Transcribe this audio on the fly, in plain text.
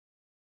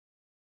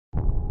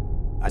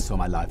I saw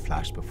my life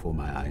flash before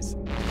my eyes.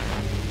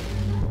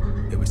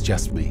 It was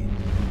just me,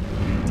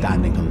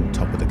 standing on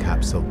top of the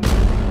capsule,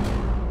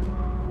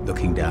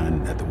 looking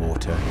down at the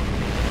water.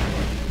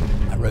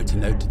 I wrote a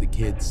note to the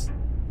kids,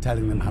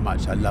 telling them how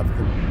much I loved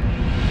them.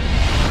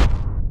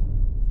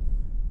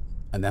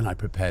 And then I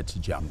prepared to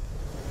jump.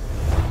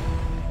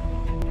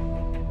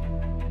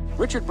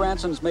 Richard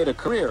Branson's made a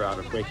career out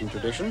of breaking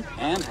tradition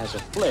and has a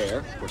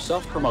flair for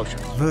self-promotion.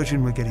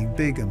 Virgin were getting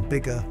big and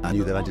bigger. I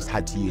knew that I just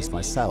had to use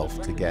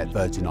myself to get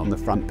Virgin on the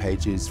front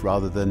pages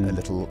rather than a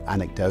little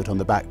anecdote on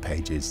the back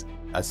pages.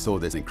 I saw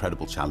this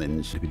incredible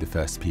challenge to be the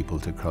first people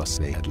to cross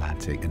the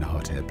Atlantic in a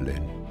hot air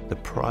balloon. The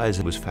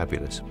prize was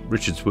fabulous.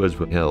 Richard's words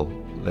were, hell,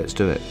 let's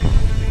do it.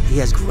 He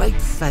has great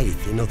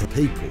faith in other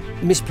people.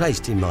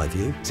 Misplaced in my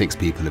view. 6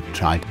 people have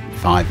tried,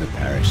 5 have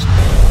perished.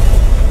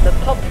 The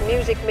pop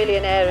music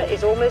millionaire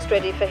is almost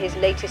ready for his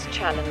latest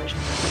challenge.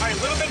 Are you a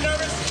little bit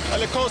nervous?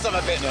 Well, of course I'm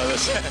a bit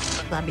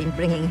nervous. I've been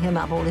bringing him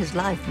up all his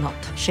life not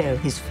to show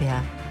his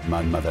fear.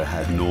 My mother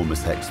had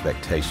enormous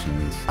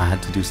expectations. I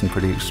had to do some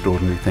pretty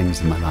extraordinary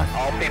things in my life.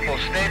 All people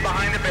stay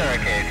behind the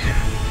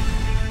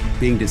barricades.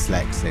 Being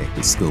dyslexic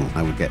at school,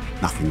 I would get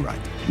nothing right,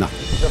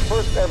 nothing. The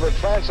first ever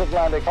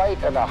transatlantic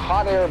flight in a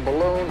hot air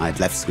balloon. I'd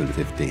left school at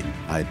 15.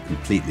 I'd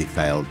completely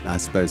failed. I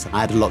suppose I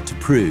had a lot to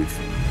prove.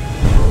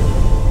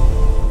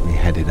 We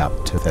headed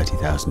up to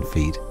 30,000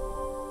 feet.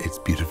 It's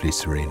beautifully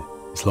serene.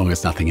 As long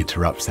as nothing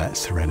interrupts that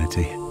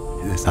serenity,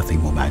 there's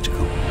nothing more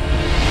magical.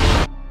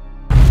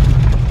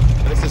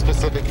 This is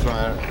Pacific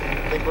Flyer.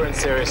 I think we're in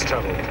serious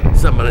trouble.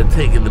 Someone had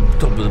taken the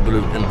top of the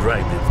balloon and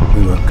dragged it.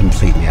 We were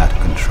completely out of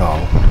control.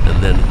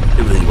 And then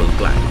everything went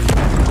blank.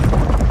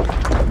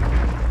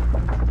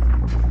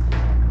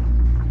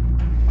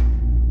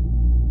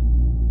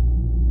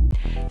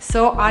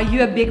 So, are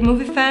you a big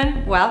movie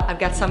fan? Well, I've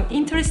got some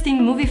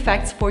interesting movie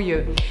facts for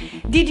you.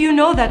 Did you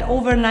know that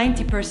over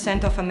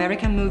 90% of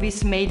American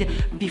movies made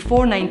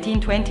before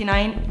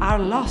 1929 are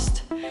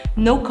lost?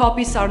 No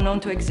copies are known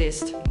to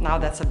exist. Now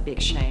that's a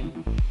big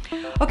shame.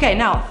 Okay,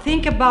 now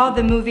think about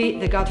the movie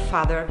The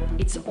Godfather.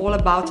 It's all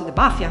about the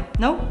mafia,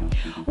 no?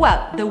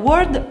 Well, the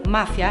word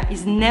mafia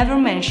is never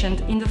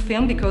mentioned in the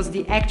film because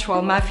the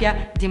actual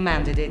mafia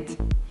demanded it.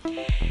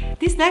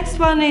 This next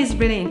one is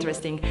really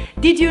interesting.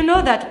 Did you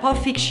know that Pulp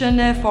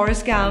Fiction,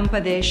 Forrest Gump,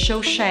 The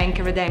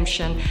Shawshank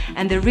Redemption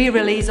and the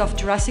re-release of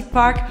Jurassic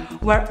Park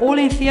were all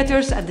in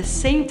theaters at the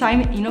same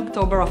time in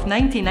October of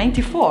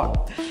 1994?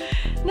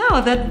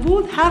 Now, that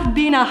would have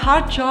been a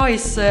hard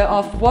choice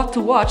of what to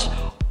watch,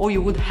 or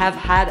you would have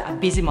had a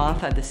busy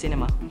month at the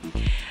cinema.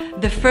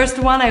 The first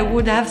one I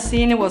would have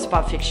seen was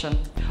Pulp Fiction.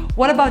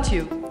 What about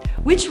you?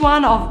 Which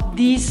one of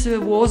these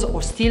was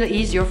or still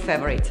is your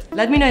favorite?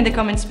 Let me know in the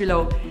comments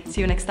below.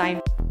 See you next time.